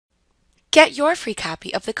Get your free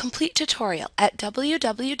copy of the complete tutorial at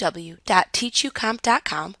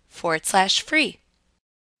www.teachucomp.com/free.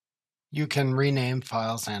 You can rename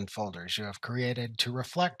files and folders you have created to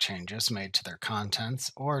reflect changes made to their contents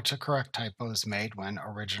or to correct typos made when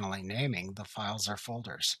originally naming the files or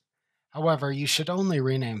folders. However, you should only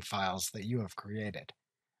rename files that you have created.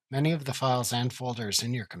 Many of the files and folders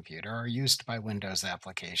in your computer are used by Windows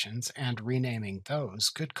applications, and renaming those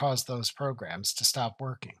could cause those programs to stop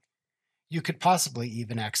working. You could possibly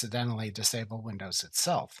even accidentally disable Windows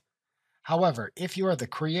itself. However, if you are the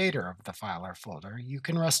creator of the file or folder, you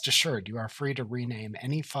can rest assured you are free to rename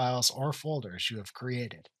any files or folders you have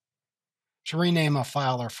created. To rename a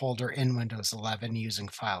file or folder in Windows 11 using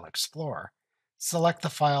File Explorer, select the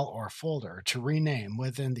file or folder to rename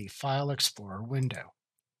within the File Explorer window.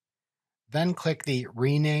 Then click the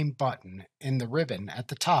Rename button in the ribbon at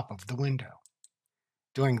the top of the window.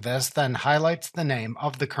 Doing this then highlights the name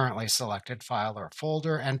of the currently selected file or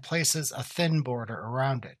folder and places a thin border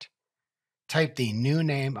around it. Type the new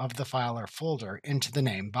name of the file or folder into the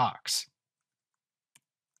name box.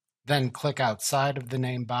 Then click outside of the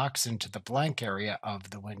name box into the blank area of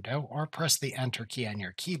the window or press the Enter key on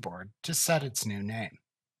your keyboard to set its new name.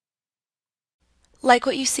 Like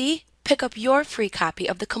what you see? Pick up your free copy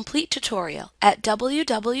of the complete tutorial at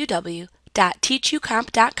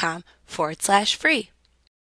www.teachucomp.com/free.